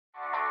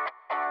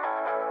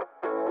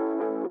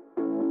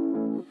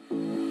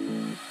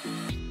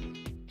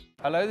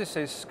Hello, this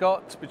is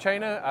Scott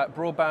Bicena at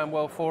Broadband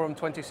World Forum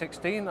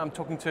 2016. I'm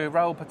talking to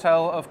Rahul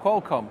Patel of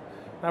Qualcomm.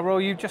 Now,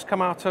 Rahul, you've just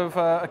come out of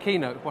a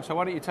keynote, so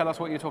why don't you tell us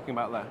what you're talking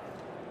about there?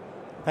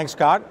 Thanks,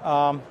 Scott.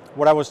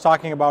 What I was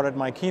talking about at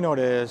my keynote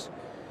is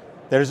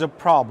there is a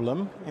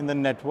problem in the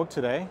network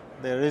today.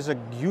 There is a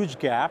huge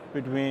gap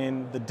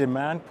between the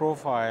demand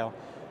profile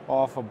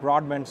of a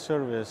broadband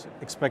service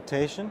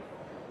expectation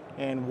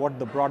and what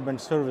the broadband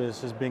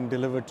service is being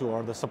delivered to,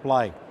 or the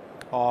supply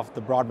of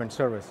the broadband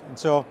service. And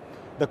so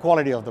the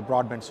quality of the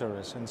broadband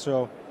service. And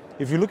so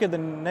if you look at the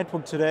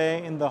network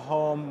today in the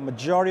home,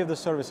 majority of the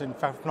service, in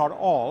fact not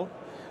all,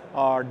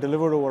 are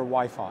delivered over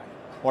Wi-Fi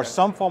or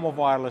some form of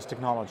wireless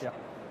technology. Yeah.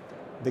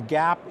 The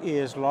gap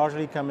is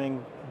largely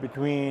coming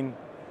between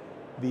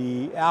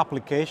the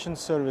application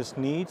service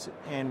needs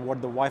and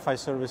what the Wi-Fi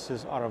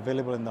services are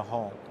available in the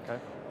home.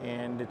 Okay.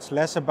 And it's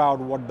less about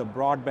what the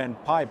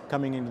broadband pipe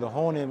coming into the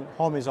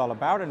home is all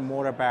about, and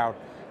more about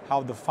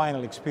how the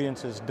final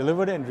experience is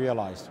delivered and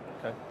realized.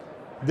 Okay.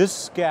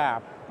 This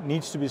gap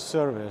needs to be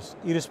serviced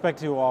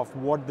irrespective of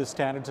what the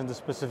standards and the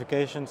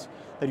specifications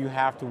that you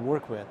have to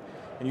work with.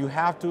 And you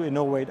have to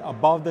innovate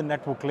above the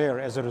network layer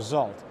as a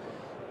result.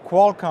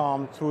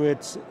 Qualcomm, through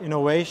its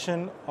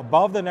innovation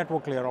above the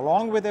network layer,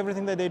 along with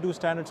everything that they do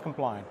standards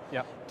compliant,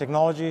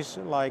 technologies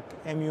like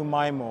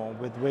MU-MIMO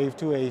with Wave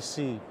 2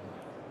 AC,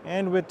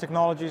 and with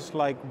technologies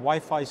like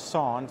Wi-Fi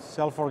SON,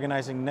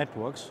 self-organizing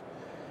networks,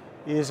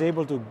 is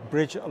able to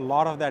bridge a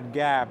lot of that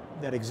gap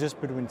that exists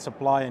between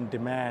supply and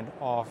demand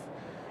of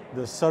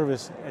the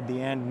service at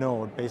the end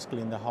node,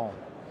 basically in the home.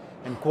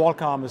 And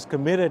Qualcomm is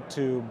committed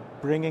to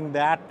bringing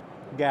that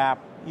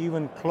gap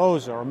even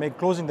closer, or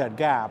closing that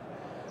gap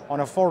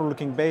on a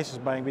forward-looking basis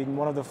by being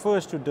one of the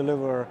first to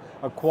deliver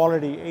a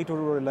quality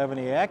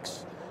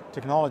 802.11ax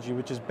technology,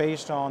 which is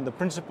based on the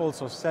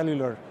principles of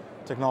cellular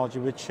technology,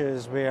 which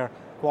is where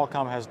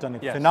Qualcomm has done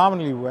it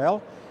phenomenally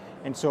well.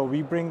 And so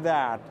we bring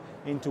that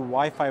into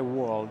Wi-Fi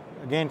world,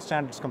 again,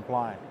 standards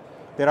compliant.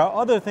 There are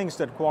other things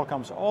that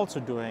Qualcomm's also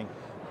doing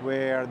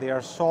where they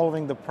are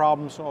solving the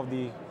problems of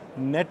the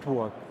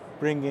network,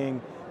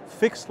 bringing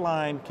fixed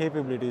line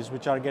capabilities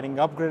which are getting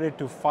upgraded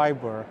to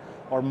fiber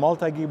or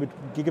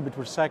multi-gigabit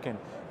per second,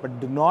 but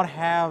do not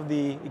have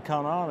the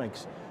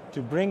economics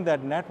to bring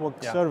that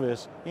network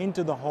service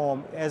into the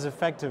home as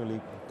effectively,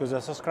 because the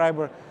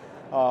subscriber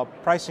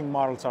pricing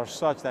models are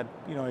such that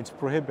it's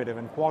prohibitive,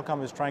 and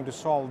Qualcomm is trying to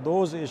solve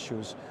those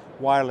issues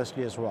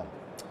wirelessly as well.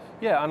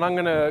 Yeah, and I'm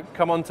going to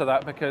come on to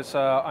that because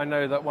I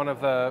know that one of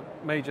the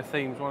major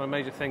themes, one of the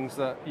major things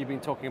that you've been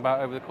talking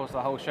about over the course of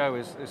the whole show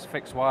is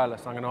fixed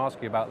wireless. I'm going to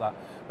ask you about that.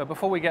 But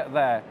before we get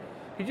there,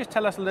 can you just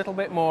tell us a little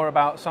bit more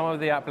about some of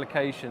the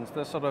applications,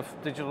 the sort of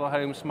digital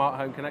home, smart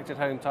home, connected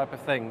home type of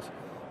things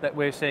that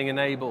we're seeing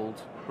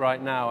enabled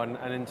right now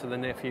and into the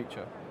near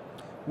future?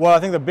 Well, I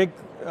think the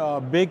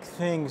big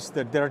things,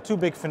 that there are two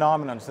big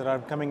phenomena that are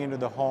coming into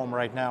the home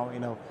right now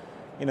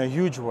in a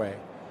huge way.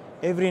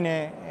 Any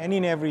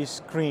and every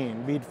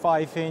screen, be it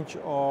 5-inch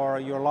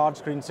or your large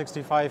screen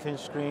 65-inch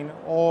screen,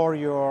 or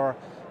your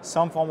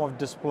some form of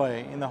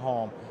display in the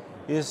home,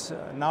 is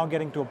now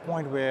getting to a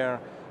point where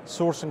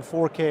sourcing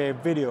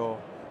 4K video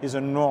is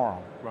a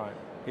norm. Right.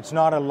 It's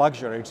not a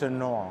luxury, it's a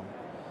norm.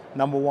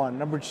 Number one.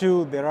 Number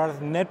two, there are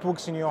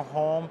networks in your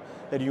home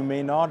that you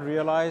may not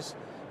realize.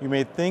 You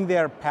may think they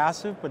are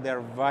passive, but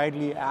they're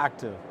widely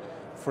active.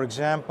 For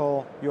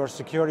example, your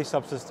security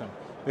subsystem,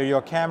 where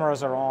your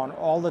cameras are on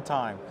all the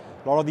time.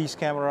 A lot of these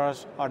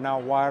cameras are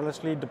now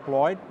wirelessly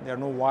deployed. There are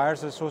no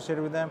wires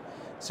associated with them.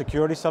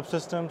 Security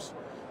subsystems,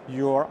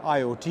 your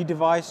IoT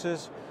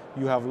devices,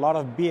 you have a lot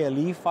of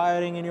BLE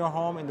firing in your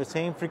home in the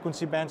same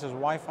frequency bands as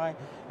Wi-Fi.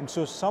 And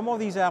so some of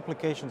these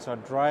applications are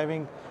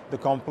driving the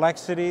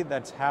complexity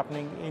that's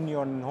happening in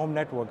your home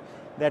network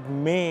that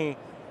may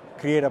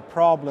create a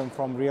problem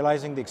from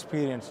realizing the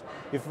experience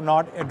if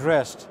not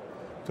addressed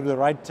through the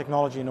right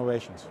technology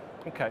innovations.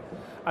 Okay,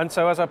 and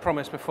so as I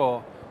promised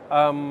before,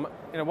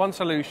 one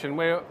solution,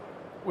 we're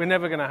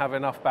never going to have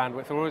enough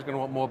bandwidth. We're always going to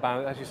want more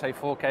bandwidth, as you say,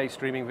 4K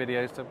streaming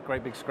videos to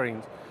great big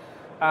screens.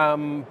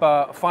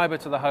 But fiber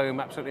to the home,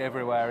 absolutely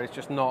everywhere, is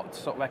just not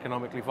sort of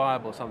economically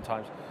viable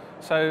sometimes.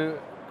 So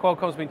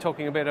Qualcomm's been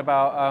talking a bit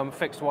about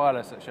fixed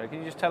wireless at show. Can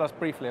you just tell us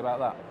briefly about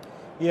that?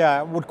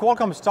 Yeah, what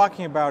Qualcomm is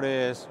talking about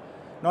is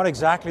not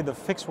exactly the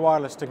fixed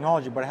wireless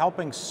technology, but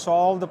helping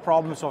solve the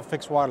problems of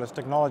fixed wireless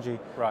technology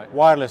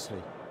wirelessly.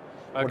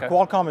 Okay.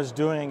 What Qualcomm is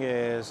doing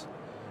is,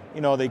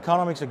 the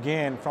economics,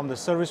 again, from the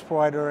service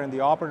provider and the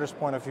operator's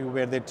point of view,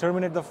 where they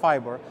terminate the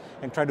fiber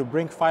and try to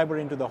bring fiber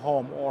into the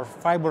home, or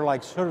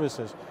fiber-like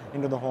services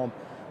into the home.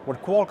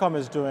 What Qualcomm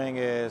is doing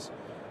is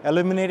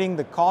eliminating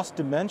the cost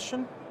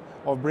dimension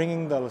of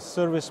bringing the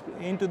service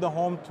into the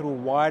home through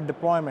wired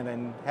deployment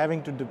and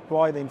having to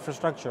deploy the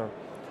infrastructure,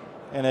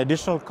 an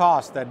additional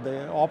cost that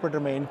the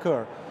operator may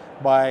incur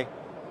by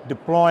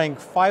deploying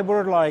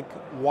fiber-like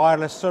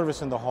wireless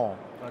service in the home.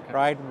 Okay.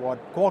 Right?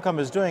 What Qualcomm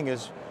is doing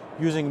is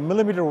using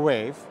millimeter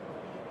wave,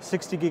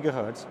 60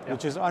 gigahertz,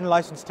 which is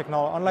unlicensed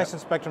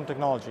spectrum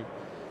technology,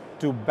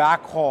 to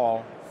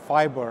backhaul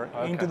fiber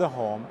into the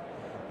home.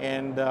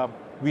 And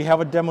We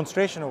have a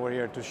demonstration over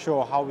here to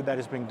show how that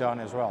is being done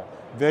as well.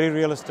 Very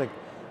realistic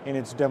in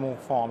its demo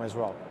form as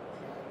well.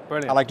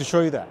 Brilliant. I'd like to show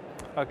you that.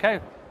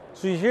 Okay.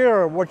 So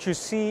here what you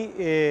see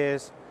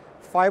is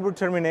fiber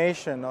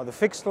termination, or the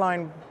fixed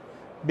line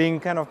being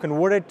kind of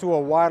converted to a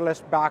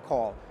wireless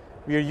backhaul.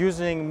 We are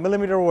using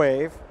millimeter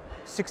wave,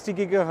 60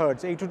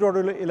 gigahertz,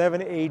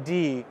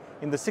 802.11ad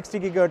in the 60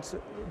 gigahertz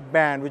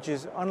band, which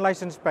is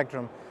unlicensed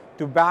spectrum,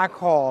 to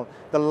backhaul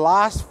the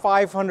last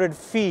 500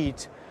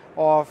 feet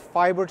of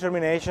fiber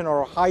termination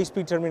or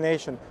high-speed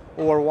termination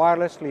over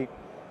wirelessly,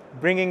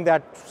 bringing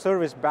that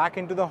service back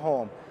into the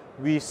home.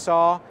 We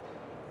saw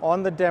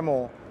on the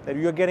demo that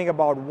you're getting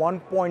about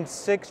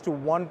 1.6 to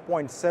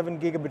 1.7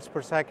 gigabits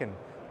per second,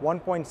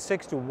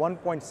 1.6 to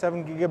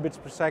 1.7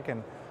 gigabits per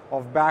second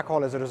of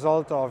backhaul as a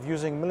result of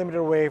using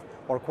millimeter wave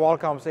or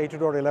Qualcomm's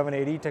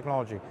 802.11ad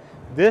technology.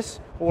 This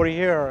over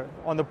here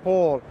on the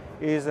pole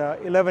is a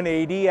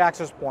 11ad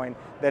access point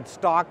that's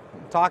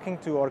talking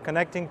to or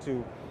connecting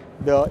to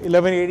the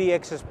 1180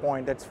 access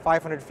point that's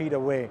 500 feet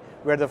away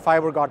where the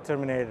fiber got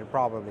terminated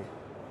probably.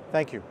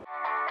 Thank you.